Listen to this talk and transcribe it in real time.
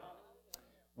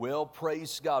Well,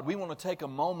 praise God. We want to take a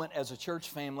moment as a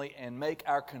church family and make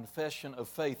our confession of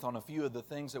faith on a few of the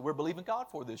things that we're believing God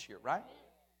for this year, right?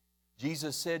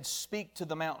 Jesus said, speak to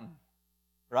the mountain,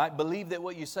 right? Believe that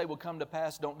what you say will come to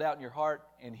pass. Don't doubt in your heart,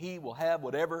 and He will have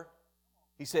whatever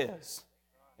He says.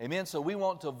 Amen. So we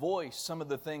want to voice some of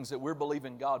the things that we're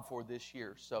believing God for this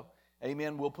year. So,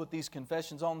 amen. We'll put these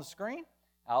confessions on the screen.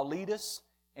 I'll lead us.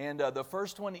 And the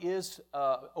first one is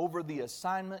over the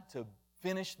assignment to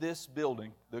finish this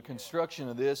building, the construction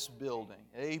of this building.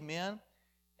 Amen.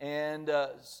 And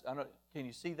can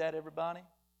you see that, everybody?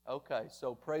 Okay,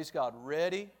 so praise God.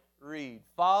 Ready? Read.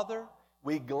 Father,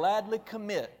 we gladly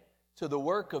commit to the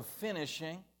work of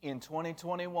finishing in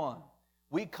 2021.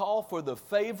 We call for the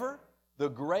favor, the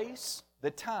grace,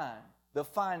 the time, the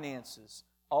finances,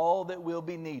 all that will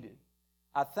be needed.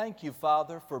 I thank you,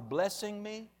 Father, for blessing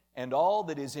me and all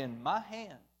that is in my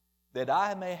hand, that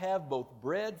I may have both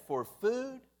bread for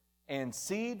food and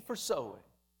seed for sowing.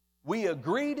 We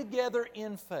agree together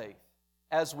in faith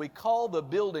as we call the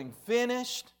building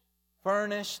finished,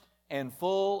 furnished, and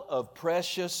full of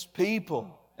precious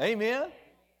people. Amen?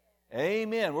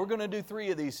 Amen. We're going to do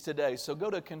 3 of these today. So go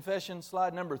to confession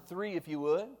slide number 3 if you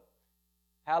would.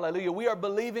 Hallelujah. We are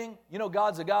believing,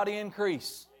 God's a God of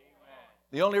increase.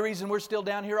 The only reason we're still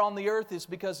down here on the earth is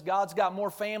because God's got more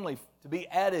family to be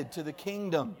added to the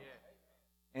kingdom.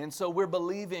 And so we're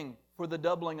believing for the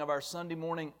doubling of our Sunday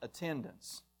morning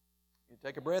attendance. You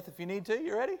take a breath if you need to.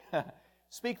 You ready?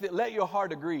 Let your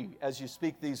heart agree as you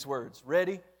speak these words.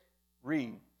 Ready?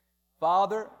 Read.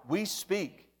 Father, we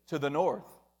speak to the north,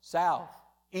 south,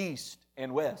 east,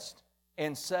 and west,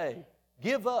 and say,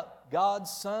 give up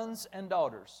God's sons and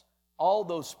daughters, all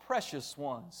those precious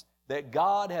ones that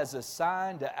God has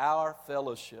assigned to our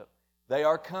fellowship. They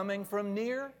are coming from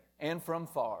near and from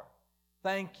far.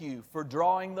 Thank you for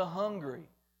drawing the hungry,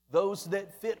 those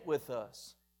that fit with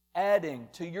us, adding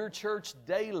to your church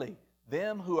daily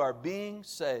them who are being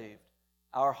saved.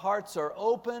 Our hearts are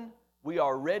open. We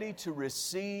are ready to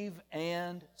receive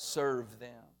and serve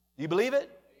them. Do you believe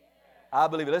it? I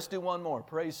believe it. Let's do one more.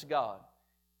 Praise God.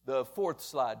 The 4th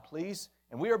slide, please.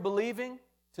 And we are believing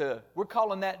we're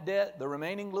calling that debt, the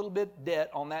remaining little bit debt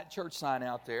on that church sign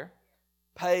out there,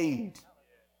 paid.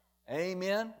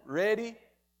 Amen. Ready?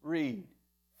 Read.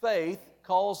 Faith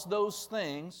calls those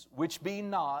things which be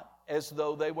not as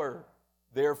though they were.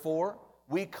 Therefore,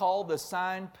 we call the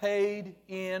sign paid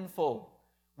in full.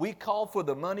 We call for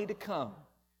the money to come.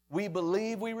 We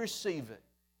believe we receive it.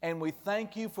 And we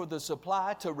thank you for the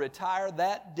supply to retire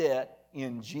that debt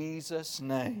in Jesus'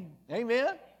 name.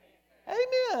 Amen?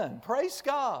 Amen. Praise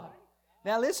God.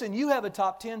 Now listen, you have a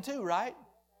top 10 too, right?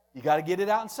 You got to get it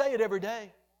out and say it every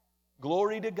day.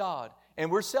 Glory to God. And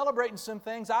we're celebrating some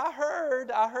things. I heard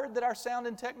that our sound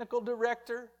and technical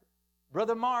director,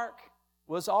 Brother Mark,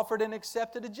 was offered and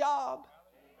accepted a job.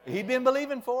 He'd been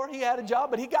believing for it. He had a job,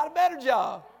 but he got a better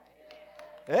job.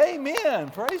 Amen.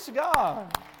 Praise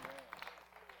God.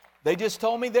 They just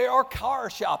told me they are car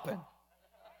shopping.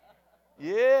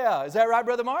 Yeah. Is that right,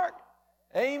 Brother Mark?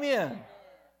 Amen.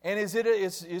 And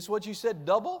is what you said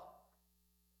double?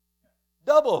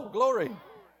 Double. Glory.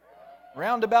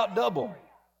 Roundabout double.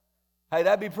 Hey,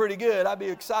 that'd be pretty good. I'd be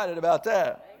excited about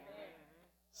that.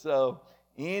 So,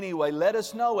 anyway, let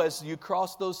us know as you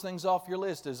cross those things off your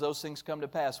list, as those things come to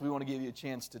pass. We want to give you a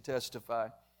chance to testify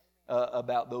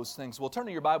about those things. Well, turn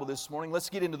to your Bible this morning. Let's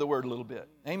get into the Word a little bit.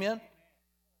 Amen?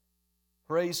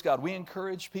 Praise God. We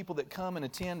encourage people that come and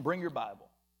attend, bring your Bible.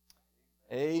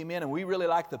 Amen. And we really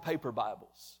like the paper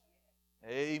Bibles.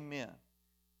 Amen.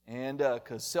 And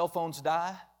because cell phones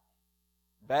die,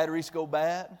 batteries go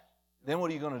bad, then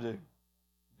what are you going to do?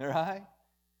 All right?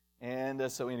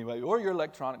 And so anyway, or your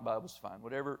electronic Bible's fine,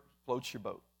 whatever floats your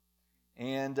boat.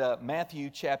 And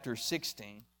Matthew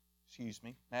 16.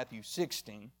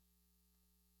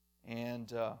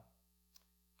 And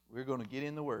we're going to get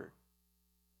in the Word.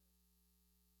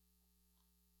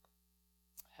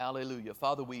 Hallelujah.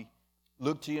 Father, we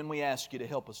look to you and we ask you to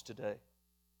help us today.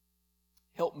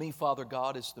 Help me, Father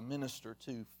God, as the minister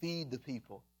to feed the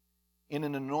people in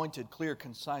an anointed, clear,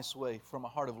 concise way from a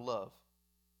heart of love.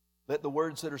 Let the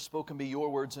words that are spoken be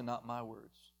your words and not my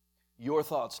words. Your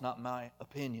thoughts, not my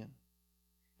opinion.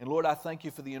 And Lord, I thank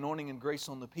you for the anointing and grace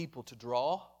on the people to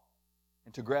draw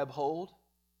and to grab hold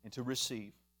and to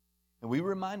receive. And we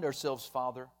remind ourselves,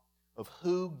 Father, of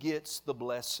who gets the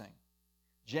blessing.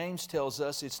 James tells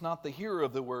us it's not the hearer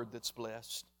of the word that's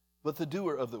blessed, but the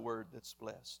doer of the word that's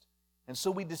blessed. And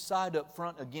so we decide up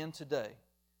front again today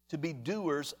to be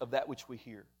doers of that which we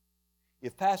hear.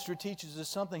 If Pastor teaches us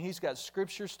something, he's got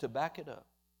scriptures to back it up.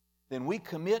 Then we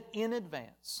commit in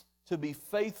advance to be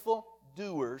faithful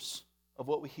doers of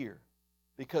what we hear,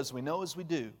 because we know as we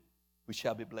do, we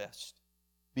shall be blessed.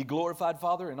 Be glorified,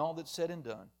 Father, in all that's said and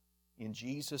done. In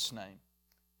Jesus' name,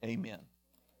 amen.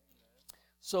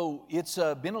 So it's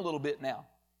been a little bit now,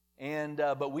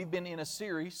 but we've been in a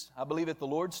series, I believe at the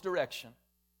Lord's direction.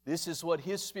 This is what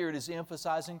His Spirit is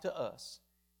emphasizing to us,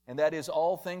 and that is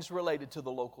all things related to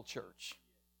the local church.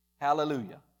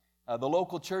 Hallelujah. The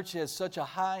local church has such a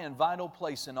high and vital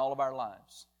place in all of our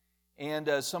lives.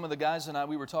 And some of the guys and I,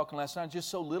 we were talking last night, just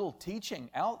so little teaching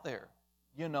out there,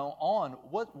 on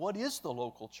what is the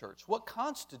local church? What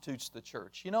constitutes the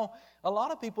church? A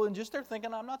lot of people, and just they're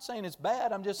thinking, I'm not saying it's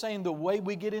bad, I'm just saying the way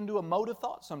we get into a mode of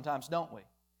thought sometimes, don't we?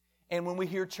 And when we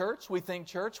hear church, we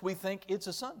think it's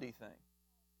a Sunday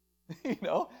thing.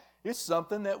 It's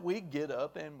something that we get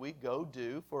up and we go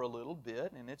do for a little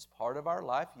bit, and it's part of our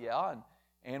life,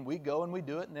 and we go and we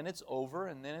do it, and then it's over,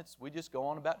 and then we just go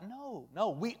on about. No,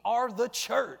 we are the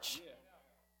church.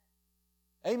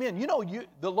 Amen.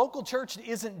 The local church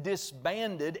isn't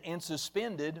disbanded and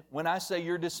suspended when I say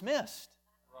you're dismissed.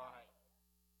 Right.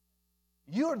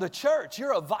 You're the church.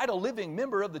 You're a vital living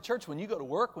member of the church when you go to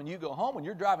work, when you go home, when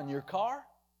you're driving your car.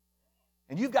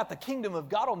 And you've got the kingdom of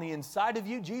God on the inside of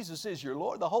you. Jesus is your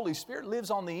Lord. The Holy Spirit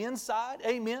lives on the inside.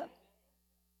 Amen.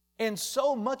 And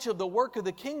so much of the work of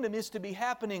the kingdom is to be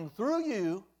happening through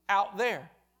you out there.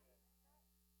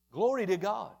 Glory to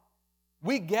God.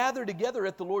 We gather together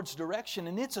at the Lord's direction,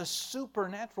 and it's a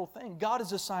supernatural thing. God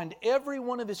has assigned every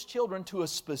one of His children to a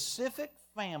specific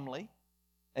family.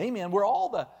 Amen. We're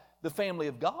all the family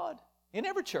of God in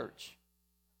every church.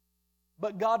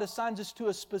 But God assigns us to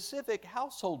a specific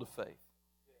household of faith.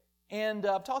 And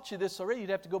I've taught you this already. You'd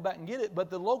have to go back and get it. But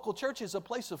the local church is a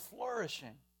place of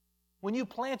flourishing. When you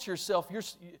plant yourself,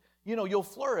 you'll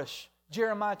flourish.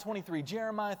 Jeremiah 23,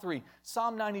 Jeremiah 3,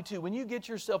 Psalm 92. When you get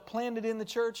yourself planted in the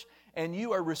church and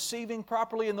you are receiving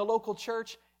properly in the local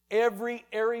church, every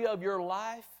area of your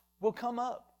life will come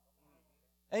up.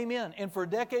 Amen. And for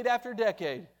decade after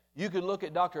decade, you could look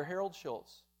at Dr. Harold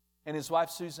Schultz and his wife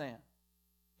Suzanne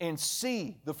and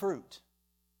see the fruit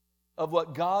of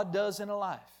what God does in a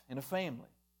life, in a family,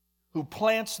 who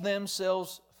plants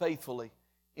themselves faithfully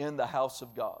in the house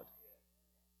of God.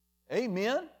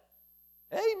 Amen.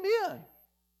 Amen.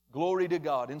 Glory to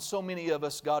God. And so many of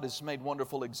us, God has made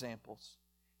wonderful examples.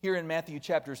 Here in Matthew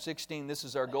chapter 16, this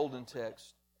is our golden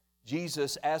text.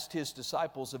 Jesus asked His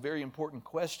disciples a very important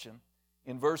question.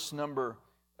 In verse number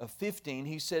 15,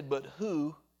 He said, "But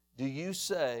who do you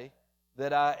say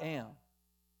that I am?"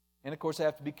 And of course, I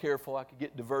have to be careful. I could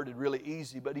get diverted really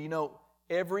easy. But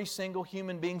every single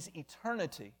human being's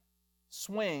eternity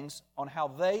swings on how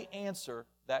they answer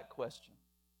that question.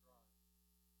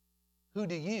 Who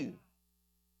do you?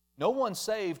 No one's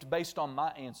saved based on my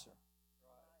answer.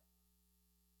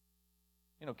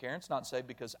 Karen's not saved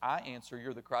because I answer,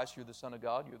 you're the Christ, you're the Son of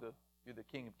God, you're the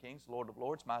King of Kings, Lord of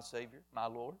Lords, my Savior, my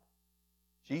Lord.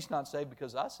 She's not saved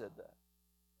because I said that.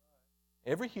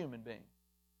 Every human being,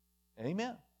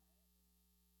 amen,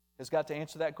 has got to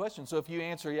answer that question. So if you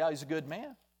answer, yeah, he's a good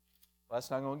man, well,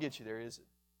 that's not going to get you there, is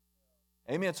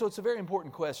it? Amen. So it's a very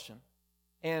important question.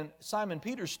 And Simon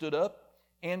Peter stood up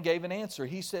and gave an answer.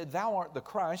 He said, "Thou art the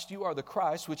Christ, you are the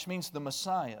Christ," which means the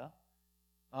Messiah,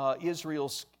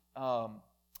 Israel's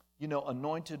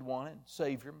anointed one and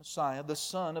Savior, Messiah, the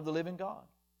Son of the living God.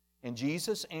 And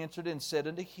Jesus answered and said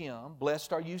unto him,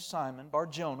 "Blessed are you, Simon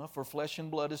Bar-Jonah, for flesh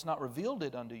and blood has not revealed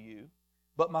it unto you,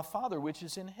 but my Father which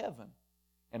is in heaven.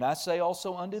 And I say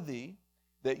also unto thee,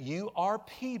 that you are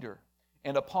Peter,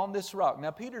 and upon this rock." Now,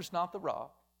 Peter's not the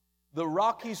rock. The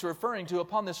rock he's referring to,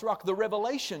 upon this rock, the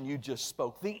revelation you just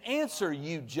spoke, the answer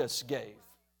you just gave,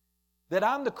 that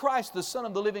I'm the Christ, the Son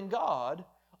of the living God.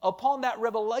 Upon that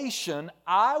revelation,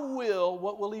 I will,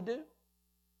 what will He do?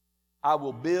 I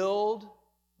will build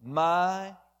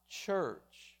my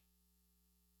church,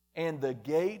 and the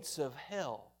gates of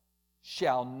hell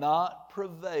shall not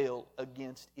prevail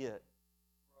against it.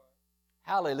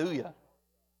 Hallelujah.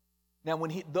 Now,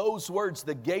 when those words,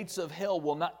 the gates of hell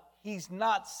will not, He's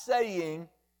not saying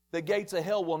the gates of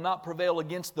hell will not prevail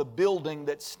against the building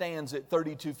that stands at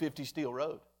 3250 Steel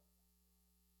Road.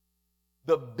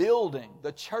 The building,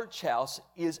 the church house,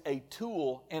 is a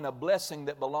tool and a blessing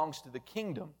that belongs to the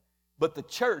kingdom, but the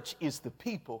church is the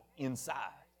people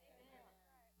inside.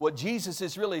 What Jesus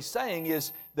is really saying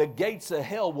is the gates of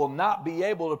hell will not be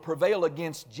able to prevail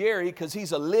against Jerry because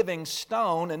he's a living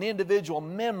stone, an individual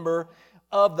member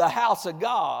of the house of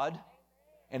God,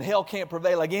 and hell can't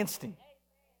prevail against him.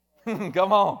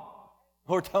 Come on.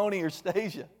 Or Tony or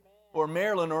Stasia or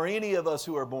Marilyn or any of us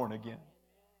who are born again.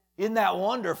 Isn't that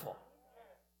wonderful?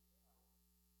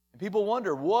 And people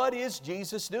wonder, what is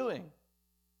Jesus doing?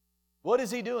 What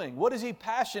is He doing? What is He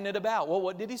passionate about? Well,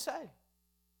 what did He say?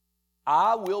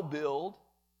 I will build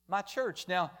my church.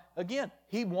 Now, again,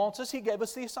 He wants us, He gave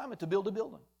us the assignment to build a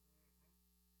building.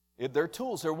 If they're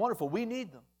tools, they're wonderful. We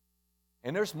need them.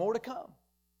 And there's more to come.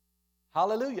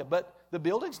 Hallelujah. But the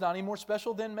building's not any more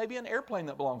special than maybe an airplane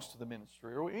that belongs to the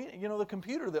ministry or, the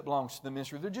computer that belongs to the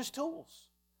ministry. They're just tools.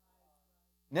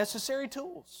 Necessary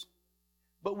tools.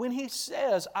 But when He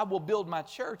says, I will build my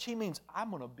church, He means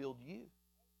I'm going to build you.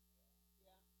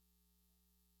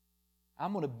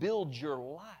 I'm going to build your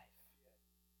life.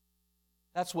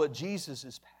 That's what Jesus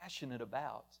is passionate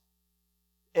about.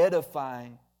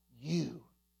 Edifying you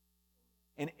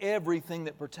and everything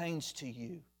that pertains to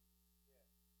you.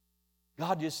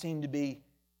 God just seemed to be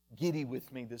giddy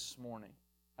with me this morning.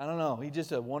 I don't know. He's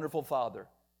just a wonderful Father.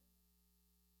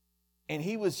 And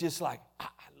He was just like,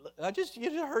 you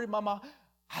just heard my mom.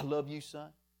 I love you, son.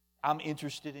 I'm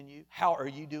interested in you. How are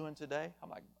you doing today? I'm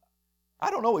like, I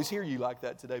don't always hear you like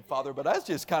that today, Father, but that's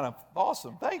just kind of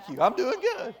awesome. Thank you. I'm doing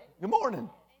good. Good morning.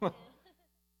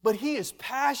 But He is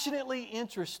passionately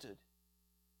interested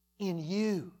in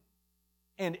you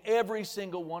and every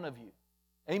single one of you.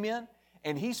 Amen?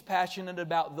 And He's passionate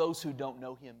about those who don't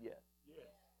know Him yet.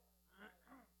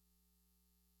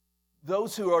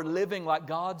 Those who are living like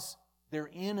God's their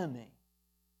enemy.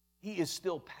 He is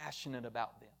still passionate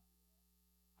about them.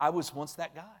 I was once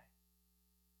that guy.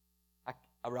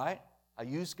 I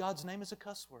used God's name as a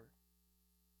cuss word.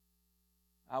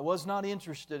 I was not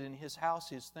interested in His house,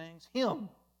 His things, Him.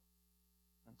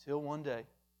 Until one day,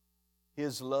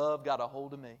 His love got a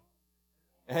hold of me.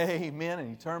 Amen. And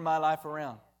He turned my life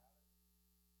around.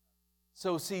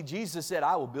 So see, Jesus said,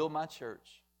 I will build my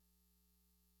church.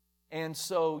 And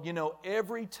so,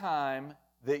 every time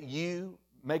that you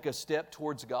make a step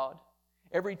towards God,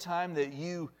 every time that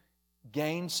you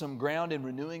gain some ground in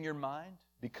renewing your mind,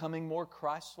 becoming more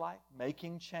Christ-like,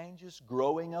 making changes,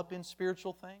 growing up in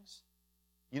spiritual things,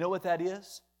 you know what that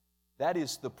is? That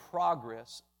is the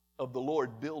progress of the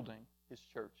Lord building His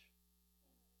church.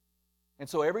 And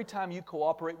so every time you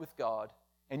cooperate with God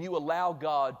and you allow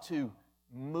God to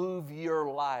move your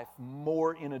life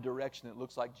more in a direction that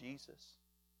looks like Jesus,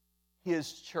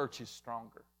 His church is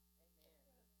stronger.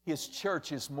 His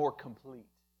church is more complete.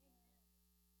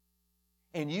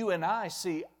 And you and I,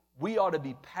 see, we ought to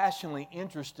be passionately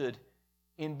interested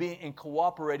in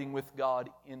cooperating with God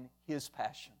in His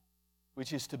passion,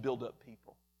 which is to build up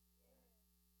people.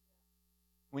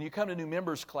 When you come to new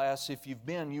members class, if you've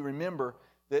been, you remember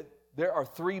that there are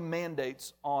 3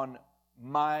 mandates on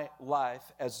my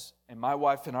life and my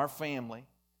wife and our family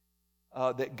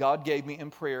that God gave me in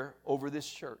prayer over this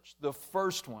church. The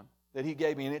first one that He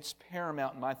gave me, and it's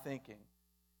paramount in my thinking,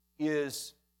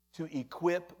 is to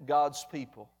equip God's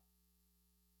people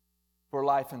for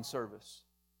life and service.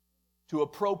 To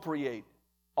appropriate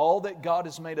all that God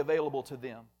has made available to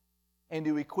them and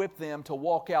to equip them to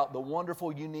walk out the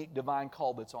wonderful, unique, divine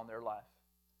call that's on their life.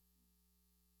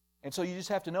 And so you just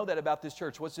have to know that about this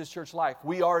church. What's this church like?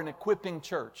 We are an equipping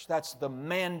church. That's the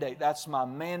mandate. That's my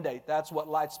mandate. That's what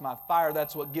lights my fire.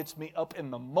 That's what gets me up in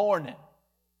the morning.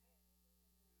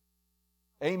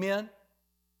 Amen?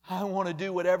 I want to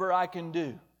do whatever I can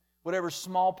do, whatever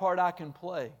small part I can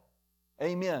play.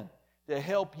 Amen. To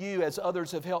help you as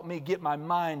others have helped me get my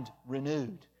mind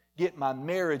renewed, get my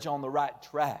marriage on the right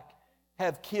track,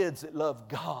 have kids that love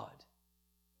God.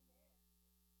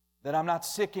 That I'm not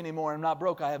sick anymore, I'm not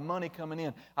broke, I have money coming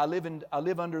in. I live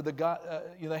under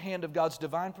the hand of God's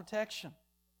divine protection.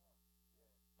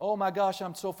 Oh my gosh,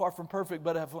 I'm so far from perfect,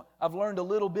 but I've learned a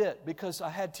little bit because I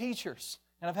had teachers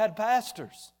and I've had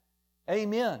pastors,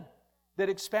 amen, that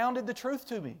expounded the truth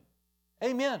to me.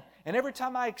 Amen. And every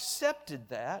time I accepted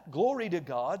that, glory to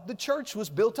God, the church was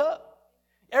built up.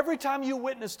 Every time you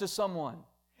witness to someone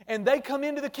and they come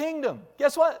into the kingdom,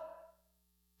 guess what?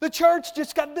 The church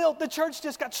just got built. The church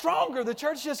just got stronger. The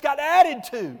church just got added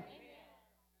to.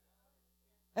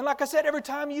 And like I said, every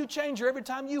time you change or every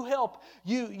time you help,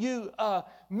 you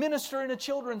minister in a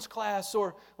children's class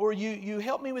or you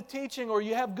help me with teaching or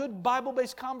you have good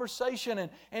Bible-based conversation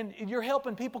and you're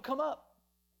helping people come up.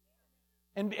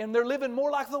 And they're living more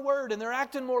like the Word and they're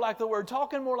acting more like the Word,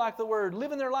 talking more like the Word,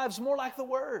 living their lives more like the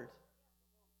Word.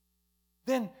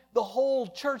 Then the whole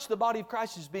church, the body of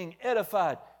Christ, is being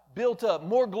edified, built up,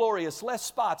 more glorious, less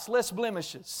spots, less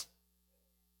blemishes.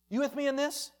 You with me in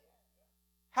this?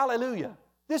 Hallelujah.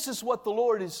 This is what the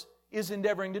Lord is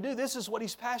endeavoring to do. This is what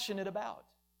He's passionate about.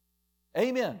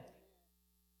 Amen.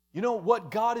 You know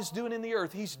what God is doing in the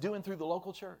earth, He's doing through the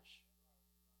local church.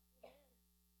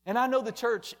 And I know the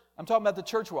church, I'm talking about the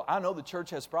church world, I know the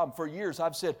church has problems. For years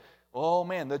I've said, oh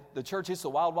man, the church is the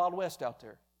wild, wild west out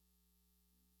there.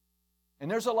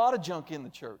 And there's a lot of junk in the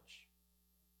church.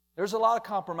 There's a lot of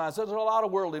compromise. There's a lot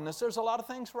of worldliness. There's a lot of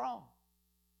things wrong.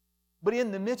 But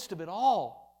in the midst of it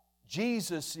all,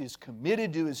 Jesus is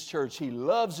committed to His church. He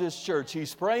loves His church.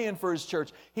 He's praying for His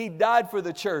church. He died for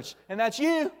the church. And that's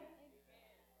you.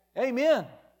 Amen.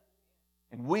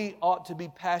 And we ought to be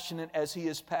passionate as He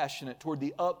is passionate toward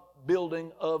the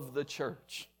upbuilding of the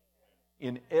church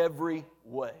in every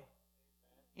way.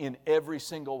 In every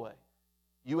single way.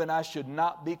 You and I should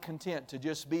not be content to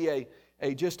just be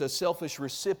just a selfish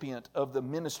recipient of the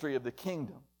ministry of the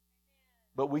kingdom.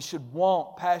 But we should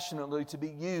want passionately to be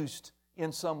used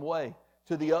in some way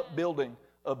to the upbuilding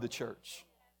of the church.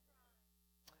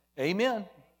 Amen.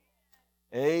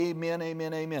 Amen,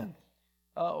 amen, amen.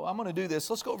 I'm going to do this.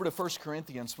 Let's go over to 1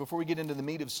 Corinthians before we get into the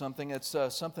meat of something. It's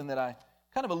something that I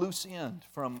kind of a loose end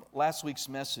from last week's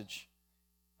message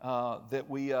that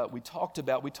we talked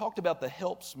about. We talked about the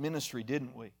helps ministry,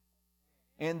 didn't we?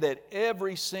 And that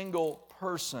every single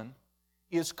person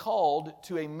is called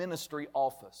to a ministry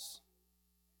office.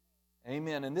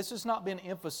 Amen. And this has not been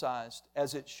emphasized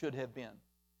as it should have been.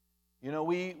 You know,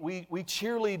 we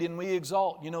cheerlead and we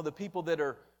exalt, the people that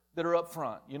are up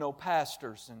front,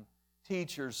 pastors and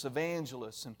teachers,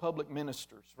 evangelists and public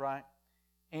ministers, right?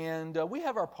 And we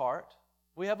have our part.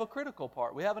 We have a critical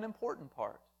part. We have an important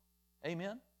part.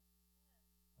 Amen.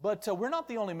 But we're not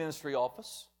the only ministry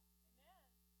office.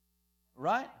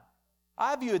 Right?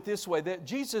 I view it this way, that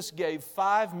Jesus gave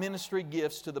 5 ministry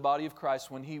gifts to the body of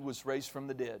Christ when He was raised from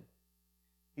the dead.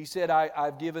 He said,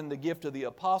 I've given the gift of the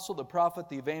apostle, the prophet,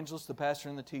 the evangelist, the pastor,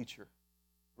 and the teacher.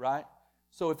 Right?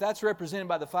 So if that's represented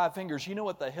by the 5 fingers, you know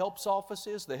what the helps office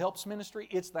is? The helps ministry?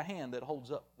 It's the hand that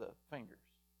holds up the fingers.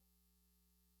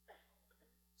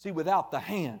 See, without the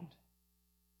hand.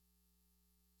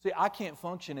 See, I can't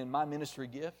function in my ministry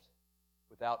gift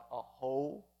without a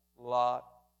whole lot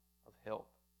of help.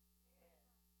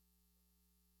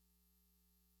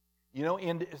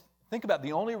 And think about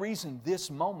the only reason this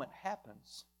moment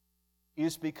happens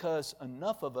is because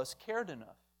enough of us cared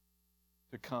enough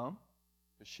to come,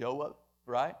 to show up,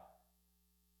 right?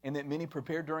 And that many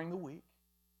prepared during the week.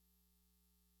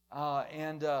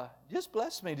 And just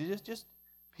bless me to just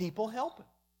people helping.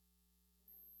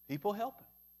 People helping.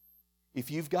 If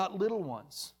you've got little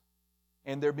ones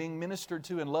and they're being ministered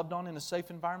to and loved on in a safe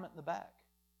environment in the back,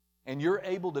 and you're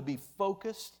able to be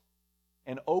focused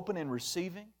and open and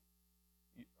receiving,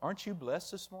 aren't you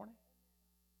blessed this morning?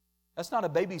 That's not a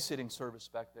babysitting service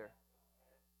back there.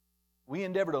 We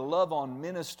endeavor to love on,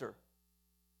 minister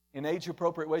in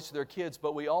age-appropriate ways to their kids,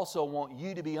 but we also want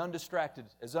you to be undistracted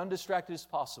as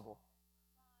possible.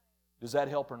 Does that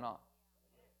help or not?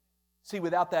 See,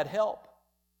 without that help,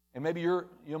 and maybe your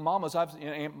mamas,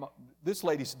 this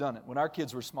lady's done it when our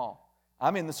kids were small.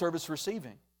 I'm in the service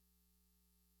receiving.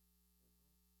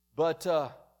 But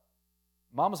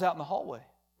mama's out in the hallway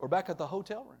or back at the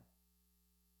hotel room.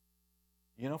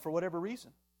 For whatever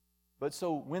reason. But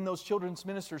so when those children's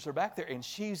ministers are back there and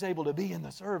she's able to be in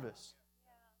the service,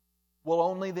 well,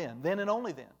 only then and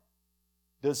only then,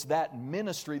 does that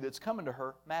ministry that's coming to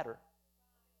her matter.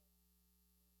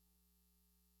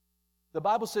 The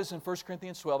Bible says in 1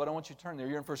 Corinthians 12, I don't want you to turn there,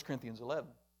 you're in 1 Corinthians 11,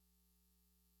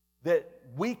 that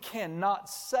we cannot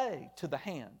say to the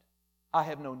hand, I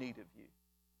have no need of you.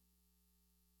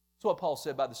 That's what Paul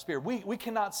said by the Spirit. We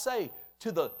cannot say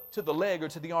to the leg or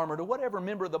to the arm or to whatever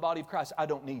member of the body of Christ, I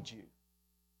don't need you.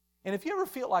 And if you ever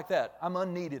feel like that, I'm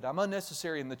unneeded, I'm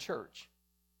unnecessary in the church.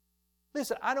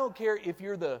 Listen, I don't care if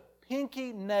you're the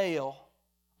pinky nail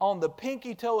on the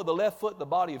pinky toe of the left foot in the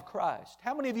body of Christ.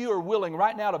 How many of you are willing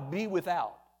right now to be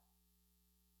without?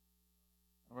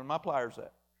 Where are my pliers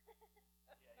at?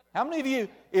 How many of you,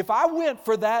 if I went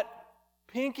for that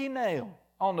pinky nail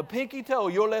on the pinky toe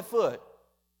of your left foot,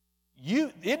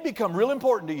 it'd become real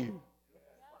important to you.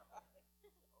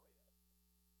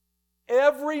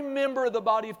 Every member of the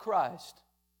body of Christ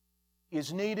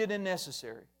is needed and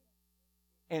necessary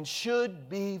and should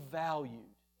be valued.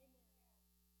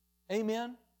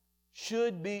 Amen?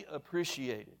 Should be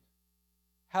appreciated.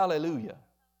 Hallelujah.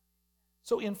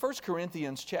 So in 1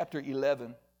 Corinthians chapter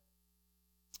 11,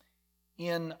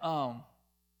 in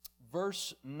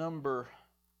verse number,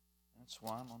 that's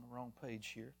why I'm on the wrong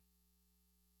page here.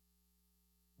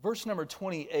 Verse number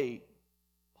 28,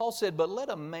 Paul said, but let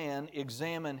a man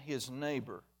examine his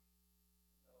neighbor.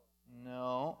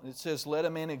 No, it says, let a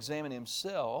man examine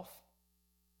himself,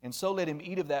 and so let him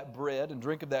eat of that bread and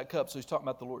drink of that cup. So he's talking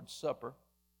about the Lord's Supper.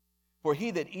 For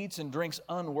he that eats and drinks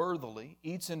unworthily,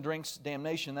 eats and drinks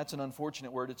damnation. That's an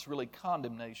unfortunate word. It's really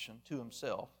condemnation to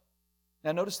himself.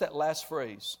 Now notice that last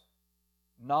phrase,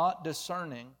 not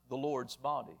discerning the Lord's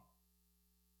body.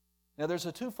 Now, there's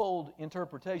a twofold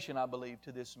interpretation, I believe,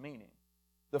 to this meaning.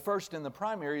 The first and the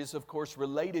primary is, of course,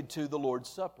 related to the Lord's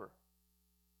Supper.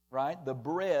 Right? The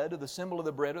bread, the symbol of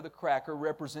the bread or the cracker,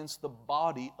 represents the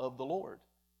body of the Lord.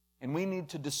 And we need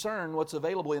to discern what's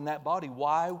available in that body.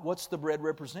 Why? What's the bread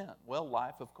represent? Well,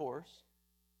 life, of course.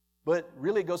 But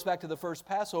really it goes back to the first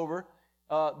Passover.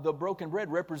 The broken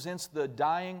bread represents the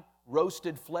dying,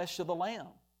 roasted flesh of the lamb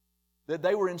that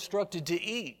they were instructed to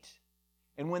eat.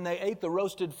 And when they ate the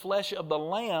roasted flesh of the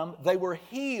lamb, they were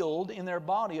healed in their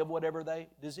body of whatever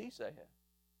disease they had.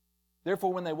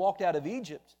 Therefore, when they walked out of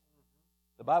Egypt,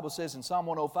 the Bible says in Psalm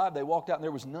 105, they walked out and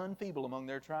there was none feeble among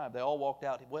their tribe. They all walked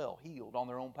out well, healed on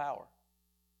their own power.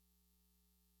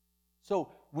 So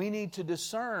we need to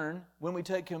discern when we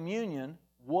take communion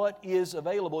what is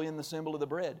available in the symbol of the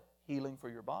bread. Healing for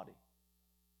your body.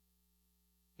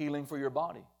 Healing for your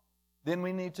body. Then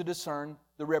we need to discern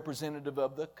the representative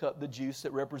of the cup, the juice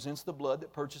that represents the blood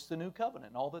that purchased the new covenant,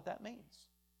 and all that means.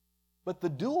 But the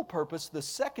dual purpose, the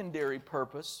secondary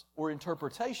purpose or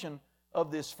interpretation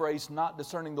of this phrase, not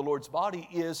discerning the Lord's body,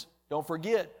 is, don't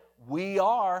forget, we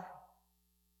are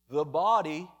the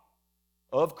body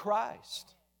of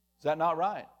Christ. Is that not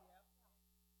right?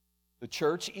 The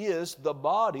church is the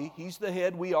body. He's the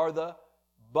head. We are the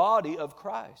body of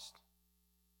Christ.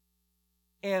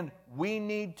 And we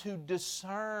need to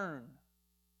discern,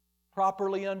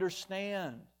 properly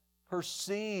understand,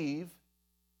 perceive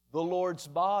the Lord's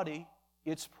body,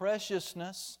 its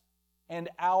preciousness, and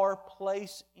our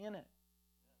place in it.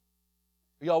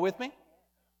 Are y'all with me?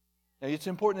 Now, it's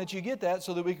important that you get that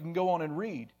so that we can go on and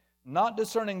read. Not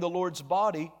discerning the Lord's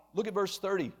body. Look at verse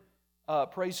 30.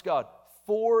 Praise God.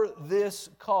 For this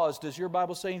cause. Does your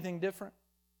Bible say anything different?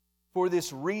 For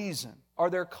this reason.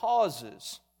 Are there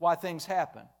causes why things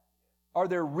happen? Are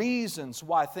there reasons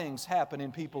why things happen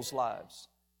in people's lives?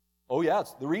 Oh yeah,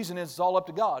 the reason is it's all up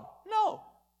to God. No.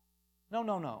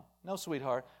 No,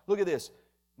 sweetheart. Look at this.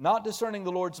 Not discerning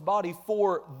the Lord's body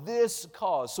for this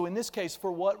cause. So in this case,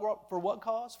 for what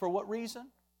cause? For what reason?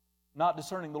 Not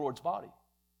discerning the Lord's body.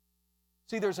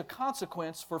 See, there's a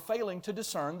consequence for failing to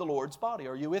discern the Lord's body.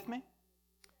 Are you with me?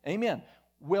 Amen.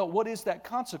 Well, what is that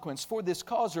consequence? For this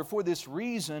cause or for this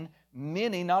reason,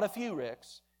 many, not a few,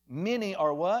 Rex, many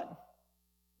are what?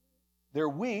 They're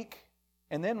weak.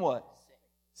 And then what?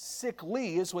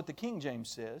 Sickly is what the King James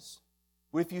says.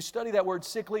 If you study that word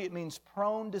sickly, it means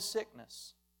prone to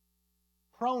sickness.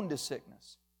 Prone to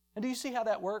sickness. And do you see how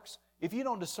that works? If you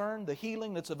don't discern the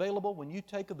healing that's available when you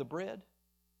take of the bread,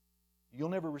 you'll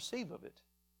never receive of it.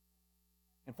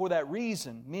 And for that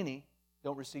reason, many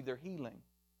don't receive their healing.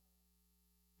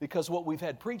 Because what we've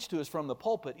had preached to us from the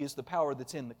pulpit is the power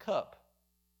that's in the cup,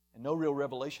 and no real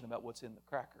revelation about what's in the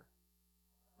cracker.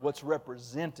 What's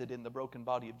represented in the broken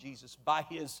body of Jesus. By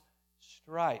His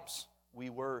stripes we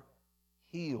were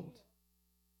healed.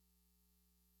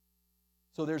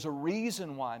 So there's a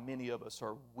reason why many of us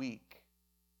are weak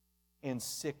and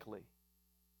sickly,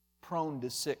 prone to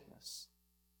sickness.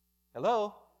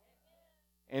 Hello?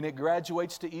 And it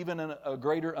graduates to even a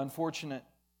greater unfortunate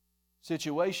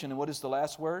situation. And what is the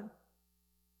last word?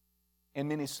 And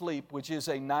many sleep, which is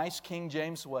a nice King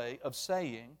James way of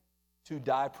saying to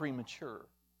die premature.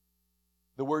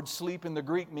 The word sleep in the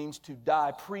Greek means to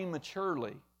die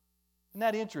prematurely. Isn't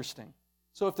that interesting?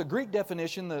 So if the Greek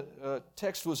definition, the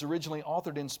text was originally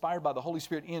authored, inspired by the Holy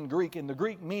Spirit in Greek, and the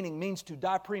Greek meaning means to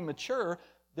die premature,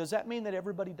 does that mean that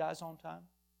everybody dies on time?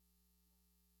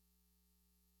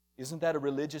 Isn't that a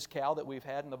religious cow that we've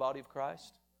had in the body of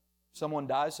Christ? If someone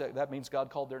dies, that means God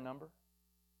called their number?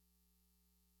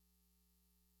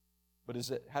 But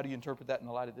how do you interpret that in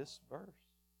the light of this verse?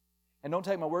 And don't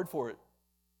take my word for it.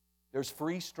 There's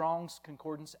free Strong's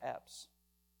Concordance apps.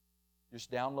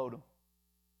 Just download them.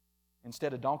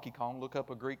 Instead of Donkey Kong, look up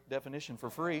a Greek definition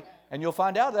for free, and you'll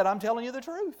find out that I'm telling you the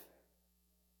truth.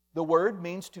 The word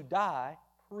means to die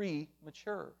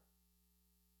premature.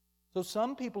 So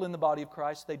some people in the body of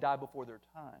Christ, they die before their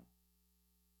time.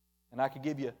 And I could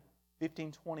give you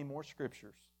 15, 20 more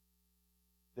scriptures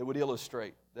that would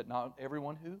illustrate that not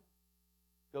everyone who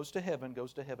goes to heaven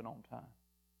on time.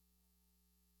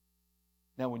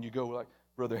 Now when you go like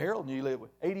Brother Harold and you live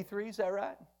with 83, is that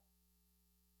right?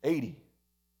 80.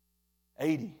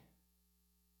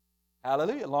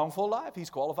 Hallelujah. Long, full life.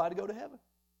 He's qualified to go to heaven.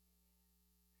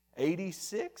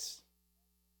 86.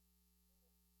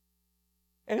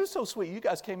 And it was so sweet. You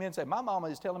guys came in and said, my mama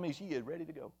is telling me she is ready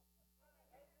to go.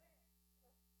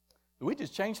 We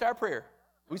just changed our prayer.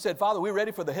 We said, Father, we're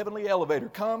ready for the heavenly elevator.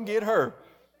 Come get her.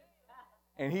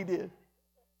 And He did.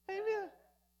 Amen.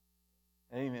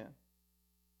 Amen.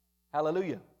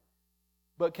 Hallelujah.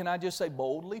 But can I just say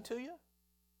boldly to you?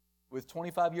 with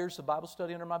 25 years of Bible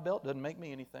study under my belt, doesn't make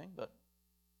me anything, but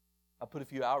I put a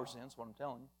few hours in, is what I'm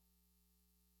telling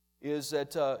you, is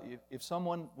that if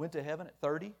someone went to heaven at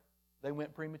 30, they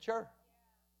went premature.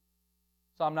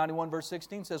 Psalm 91 verse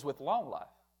 16 says, with long life.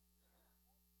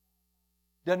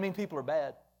 Doesn't mean people are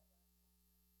bad.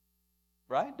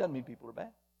 Right? Doesn't mean people are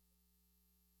bad.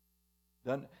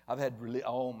 I've had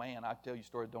oh man, I tell you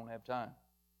stories, don't have time.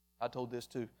 I told this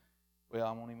too. Well,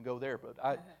 I won't even go there, but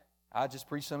I just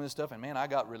preached some of this stuff, and man, I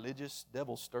got religious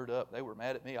devils stirred up. They were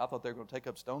mad at me. I thought they were going to take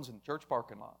up stones in the church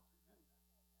parking lot.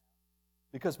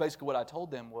 Because basically what I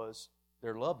told them was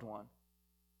their loved one,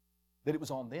 that it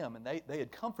was on them, and they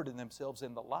had comforted themselves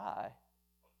in the lie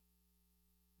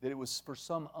that it was for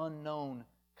some unknown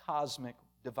cosmic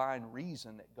divine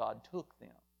reason that God took them.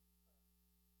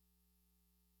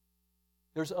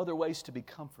 There's other ways to be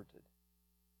comforted.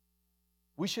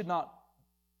 We should not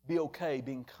be okay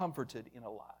being comforted in a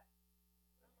lie.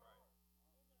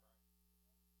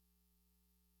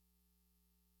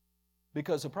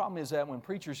 Because the problem is that when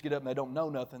preachers get up and they don't know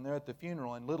nothing, they're at the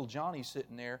funeral and little Johnny's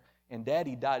sitting there and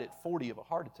Daddy died at 40 of a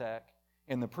heart attack,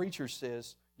 and the preacher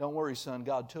says, don't worry, son,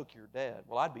 God took your dad.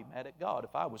 Well, I'd be mad at God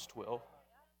if I was 12,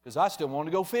 because I still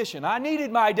wanted to go fishing. I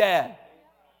needed my dad.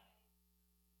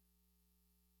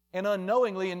 And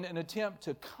unknowingly, in an attempt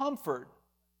to comfort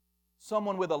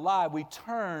someone with a lie, we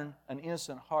turn an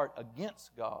innocent heart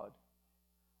against God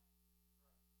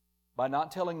by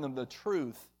not telling them the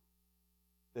truth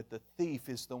that the thief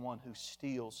is the one who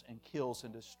steals and kills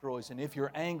and destroys. And if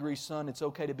you're angry, son, it's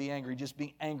okay to be angry. Just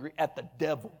be angry at the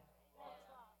devil.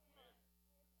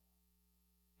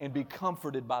 And be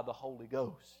comforted by the Holy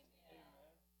Ghost.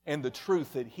 And the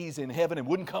truth that He's in heaven and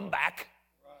wouldn't come back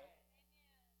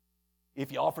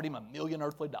if you offered Him $1 million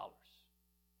earthly dollars.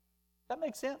 That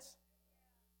makes sense?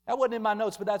 That wasn't in my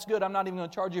notes, but that's good. I'm not even going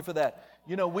to charge you for that.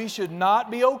 You know, we should not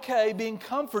be okay being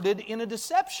comforted in a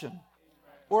deception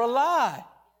or a lie.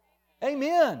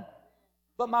 Amen.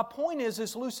 But my point is,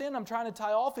 this loose end I'm trying to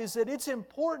tie off is that it's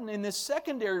important in this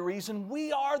secondary reason.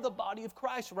 We are the body of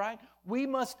Christ, right? We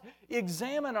must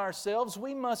examine ourselves.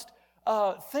 We must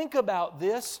think about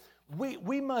this.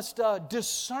 We must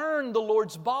discern the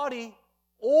Lord's body,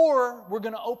 or we're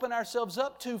going to open ourselves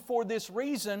up to, for this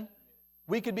reason,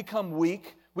 we could become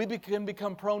weak. We can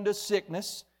become prone to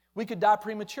sickness. We could die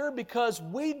premature because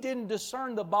we didn't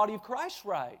discern the body of Christ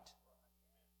right.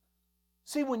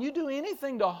 See, when you do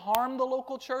anything to harm the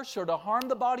local church or to harm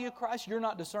the body of Christ, you're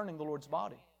not discerning the Lord's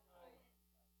body.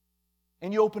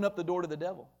 And you open up the door to the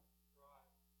devil.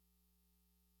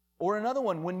 Or another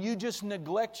one, when you just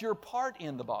neglect your part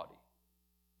in the body.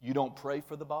 You don't pray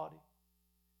for the body.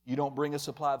 You don't bring a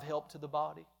supply of help to the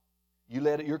body.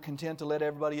 You're content to let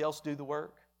everybody else do the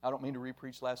work. I don't mean to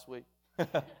re-preach last week.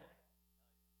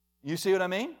 You see what I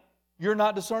mean? You're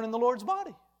not discerning the Lord's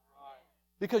body.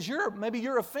 Because maybe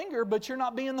you're a finger, but you're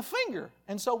not being the finger.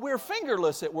 And so we're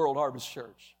fingerless at World Harvest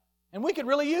Church. And we could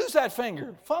really use that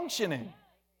finger functioning.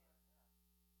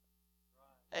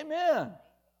 Amen.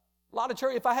 A lot of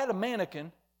church, if I had a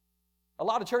mannequin, a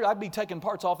lot of church, I'd be taking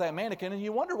parts off that mannequin, and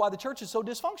you wonder why the church is so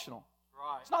dysfunctional.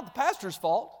 Right. It's not the pastor's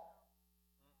fault.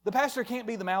 The pastor can't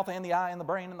be the mouth and the eye and the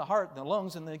brain and the heart and the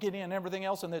lungs and the kidney and everything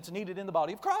else and that's needed in the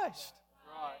body of Christ.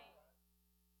 Right.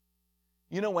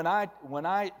 You know, when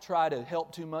I try to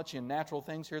help too much in natural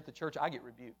things here at the church, I get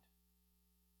rebuked.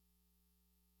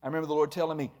 I remember the Lord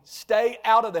telling me, stay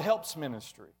out of the helps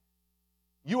ministry.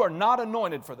 You are not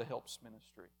anointed for the helps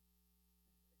ministry.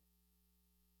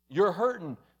 You're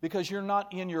hurting because you're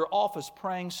not in your office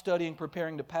praying, studying,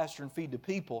 preparing to pastor and feed the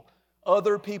people.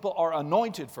 Other people are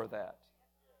anointed for that.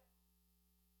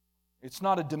 It's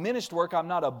not a diminished work. I'm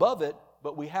not above it,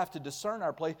 but we have to discern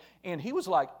our place. And he was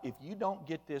like, if you don't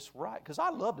get this right, because I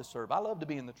love to serve. I love to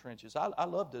be in the trenches. I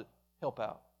love to help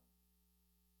out.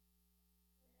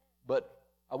 But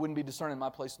I wouldn't be discerning my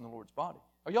place in the Lord's body.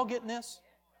 Are y'all getting this?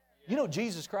 You know,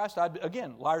 Jesus Christ,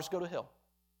 again, liars go to hell.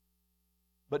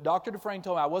 But Dr. Dufresne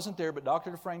told me, I wasn't there, but Dr.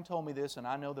 Dufresne told me this, and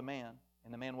I know the man,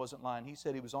 and the man wasn't lying. He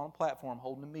said he was on a platform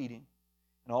holding a meeting,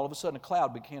 and all of a sudden a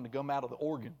cloud began to come out of the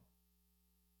organ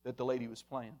that the lady was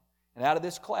playing. And out of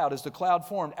this cloud, as the cloud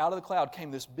formed, out of the cloud came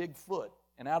this big foot,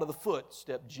 and out of the foot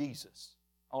stepped Jesus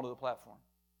onto the platform.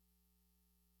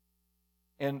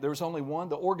 And there was only one,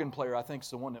 the organ player, I think, is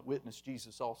the one that witnessed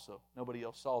Jesus also. Nobody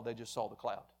else saw, they just saw the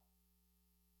cloud.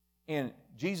 And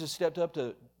Jesus stepped up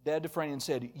to Dad Dufresne and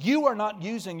said, you are not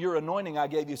using your anointing I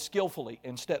gave you skillfully,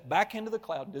 and stepped back into the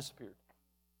cloud and disappeared.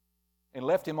 And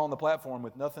left him on the platform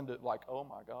with nothing to, like, oh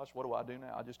my gosh, what do I do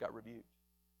now? I just got rebuked.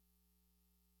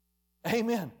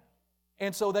 Amen.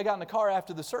 And so they got in the car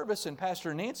after the service, and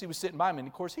Pastor Nancy was sitting by him, and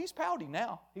of course he's pouty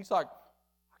now. He's like,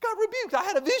 I got rebuked. I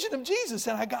had a vision of Jesus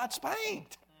and I got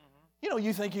spanked. You know,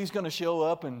 you think He's going to show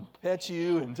up and pet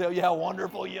you and tell you how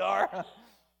wonderful you are.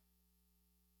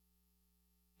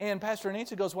 And Pastor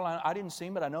Nancy goes, well, I didn't see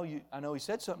Him, but I know He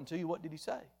said something to you. What did He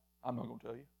say? I'm not going to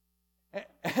tell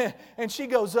you. And she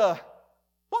goes, well,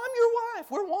 I'm your wife.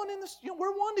 We're one in this.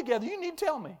 We're one together. You need to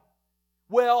tell me.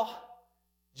 Well,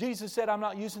 Jesus said, I'm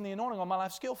not using the anointing on my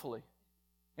life skillfully.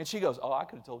 And she goes, oh, I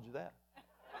could have told you that.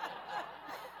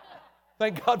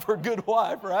 Thank God for a good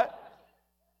wife, right?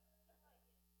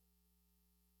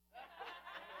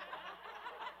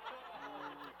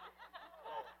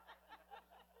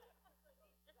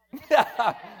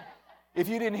 If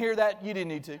you didn't hear that, you didn't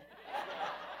need to.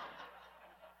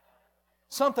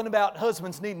 Something about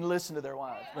husbands needing to listen to their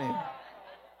wives, man.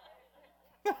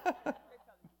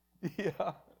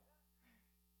 Yeah.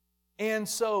 And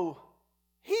so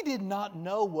he did not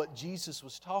know what Jesus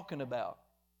was talking about.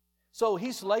 So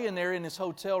he's laying there in his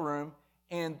hotel room,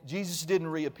 and Jesus didn't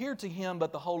reappear to him,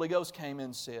 but the Holy Ghost came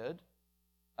and said,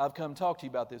 I've come to talk to you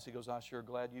about this. He goes, I'm sure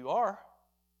glad you are.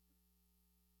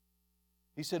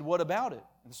 He said, what about it?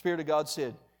 And the Spirit of God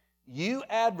said, you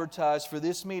advertise for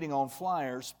this meeting on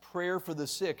flyers, prayer for the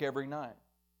sick every night.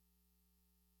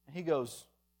 And he goes,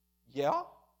 yeah?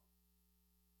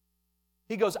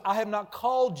 He goes, I have not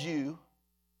called you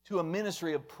to a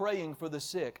ministry of praying for the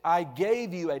sick. I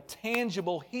gave you a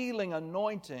tangible healing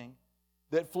anointing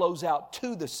that flows out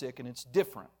to the sick, and it's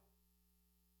different.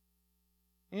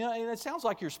 You know, and it sounds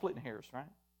like you're splitting hairs, right?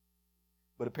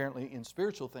 But apparently in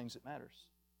spiritual things it matters.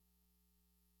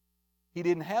 He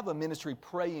didn't have a ministry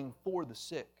praying for the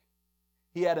sick.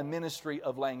 He had a ministry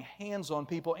of laying hands on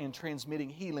people and transmitting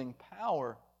healing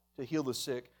power to heal the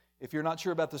sick. If you're not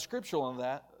sure about the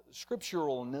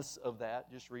scripturalness of that,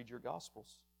 just read your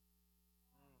Gospels.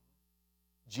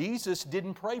 Jesus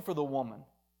didn't pray for the woman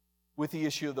with the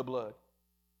issue of the blood.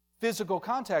 Physical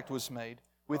contact was made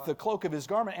with the cloak of His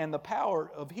garment, and the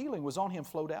power of healing was on Him,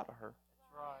 flowed out of her.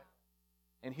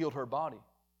 And healed her body.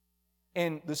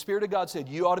 And the Spirit of God said,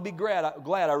 you ought to be glad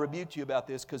I rebuked you about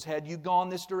this, because had you gone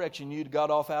this direction, you'd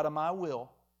got off out of my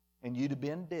will, and you'd have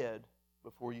been dead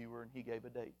before you were, and He gave a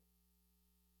date.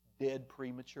 Dead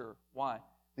premature. Why?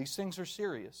 These things are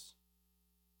serious.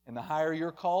 And the higher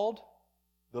you're called,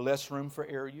 the less room for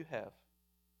error you have.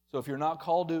 So if you're not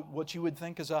called to what you would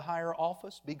think is a higher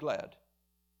office, be glad.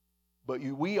 But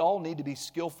we all need to be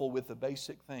skillful with the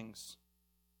basic things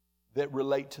that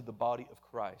relate to the body of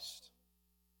Christ.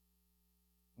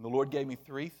 And the Lord gave me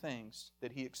 3 things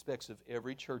that He expects of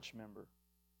every church member.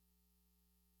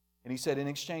 And He said, in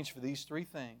exchange for these 3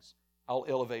 things, I'll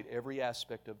elevate every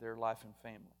aspect of their life and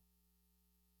family.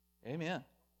 Amen.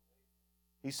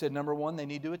 He said, number 1, they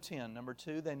need to attend. Number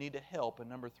 2, they need to help. And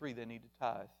number 3, they need to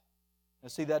tithe. Now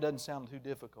see, that doesn't sound too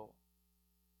difficult.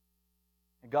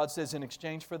 And God says, in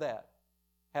exchange for that,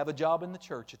 have a job in the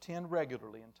church, attend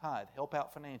regularly, and tithe. Help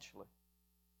out financially.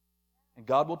 And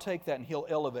God will take that and He'll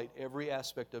elevate every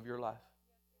aspect of your life.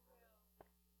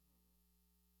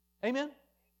 Amen?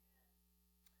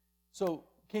 So,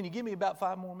 can you give me about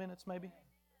 5 more minutes maybe?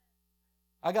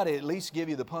 I got to at least give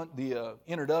you the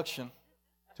introduction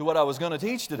to what I was going to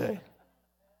teach today.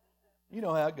 You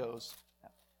know how it goes.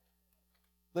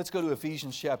 Let's go to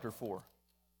Ephesians chapter 4.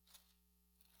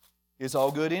 It's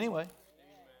all good anyway.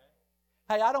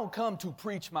 Hey, I don't come to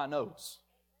preach my notes.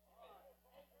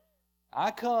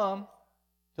 I come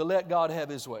to let God have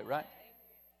His way, right?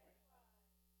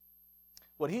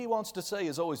 What He wants to say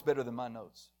is always better than my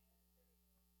notes.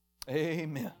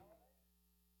 Amen.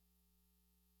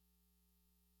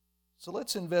 So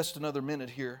let's invest another minute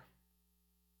here.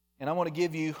 And I want to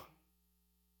give you,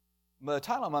 the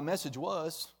title of my message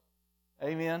was,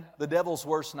 amen, the devil's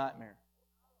worst nightmare.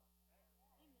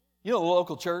 You know, the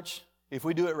local church, if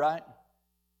we do it right,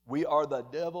 we are the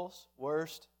devil's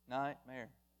worst nightmare.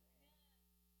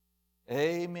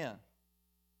 Amen.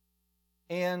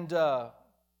 And the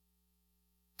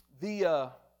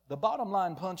bottom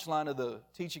line, punchline of the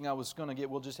teaching I was going to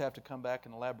get, we'll just have to come back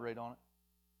and elaborate on it,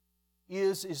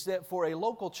 is that for a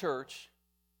local church,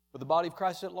 for the body of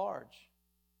Christ at large,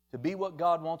 to be what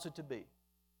God wants it to be,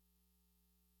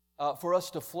 for us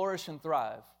to flourish and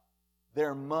thrive,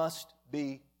 there must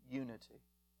be unity.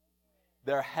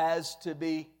 There has to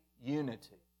be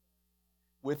unity.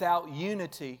 Without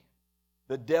unity,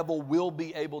 the devil will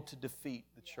be able to defeat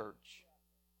the church.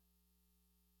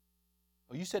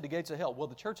 Oh, you said the gates of hell. Well,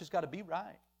 the church has got to be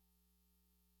right.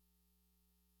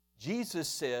 Jesus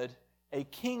said, a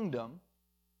kingdom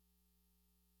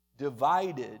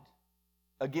divided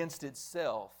against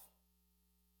itself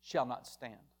shall not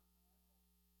stand,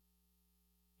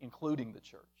 including the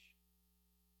church.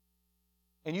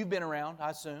 And you've been around, I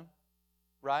assume,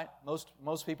 right?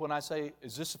 Most people, when I say,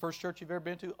 is this the first church you've ever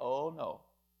been to? Oh, no.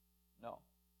 No.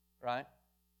 Right?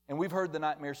 And we've heard the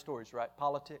nightmare stories, right?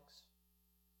 Politics,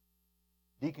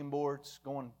 deacon boards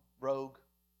going rogue,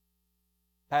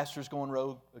 pastors going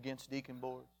rogue against deacon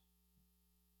boards,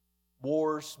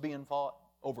 wars being fought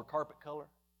over carpet color,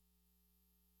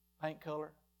 paint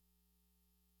color.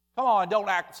 Come on, don't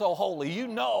act so holy. You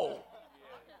know.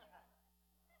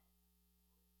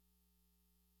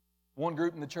 One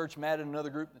group in the church mad at another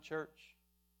group in the church.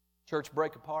 Church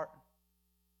break apart.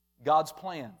 God's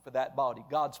plan for that body,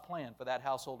 God's plan for that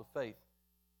household of faith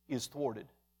is thwarted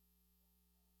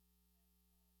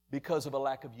because of a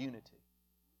lack of unity.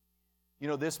 You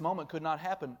know, this moment could not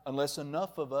happen unless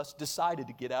enough of us decided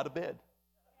to get out of bed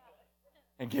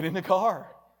and get in the car.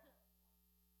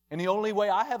 And the only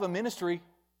way I have a ministry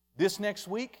this next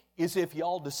week is if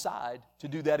y'all decide to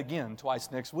do that again twice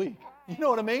next week. You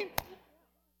know what I mean?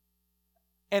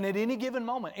 And at any given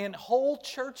moment, and whole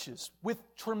churches with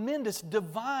tremendous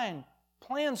divine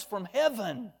plans from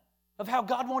heaven of how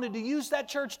God wanted to use that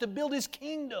church to build His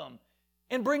kingdom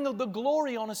and bring the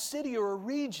glory on a city or a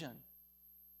region,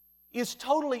 is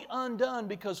totally undone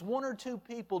because one or two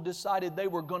people decided they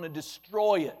were going to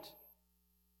destroy it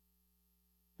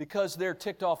because they're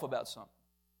ticked off about something.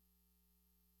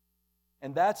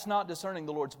 And that's not discerning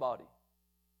the Lord's body.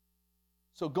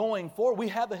 So going forward, we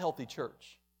have a healthy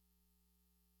church.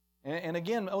 And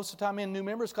again, most of the time in new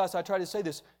members class, I try to say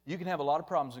this: you can have a lot of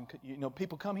problems, and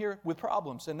people come here with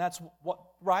problems, and that's what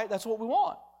That's what we